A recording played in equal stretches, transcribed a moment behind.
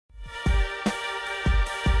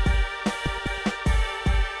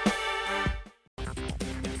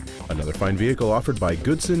fine vehicle offered by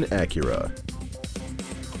Goodson Acura.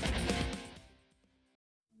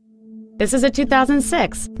 This is a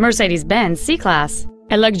 2006 Mercedes Benz C-Class,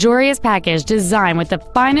 a luxurious package designed with the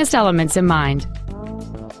finest elements in mind.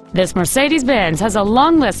 This Mercedes Benz has a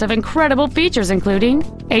long list of incredible features including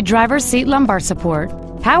a driver's seat lumbar support,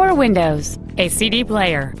 power windows, a CD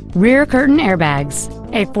player, rear curtain airbags,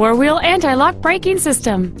 a four-wheel anti-lock braking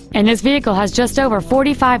system, and this vehicle has just over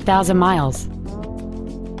 45,000 miles.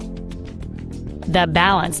 The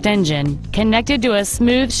balanced engine, connected to a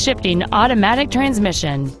smooth shifting automatic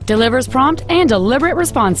transmission, delivers prompt and deliberate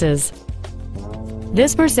responses.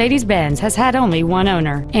 This Mercedes-Benz has had only one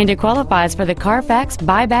owner, and it qualifies for the Carfax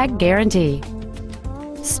buyback guarantee.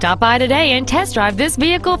 Stop by today and test drive this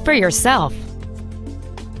vehicle for yourself.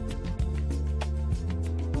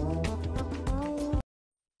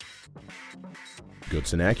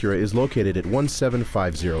 Goodson Acura is located at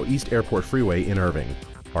 1750 East Airport Freeway in Irving.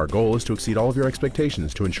 Our goal is to exceed all of your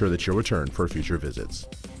expectations to ensure that you'll return for future visits.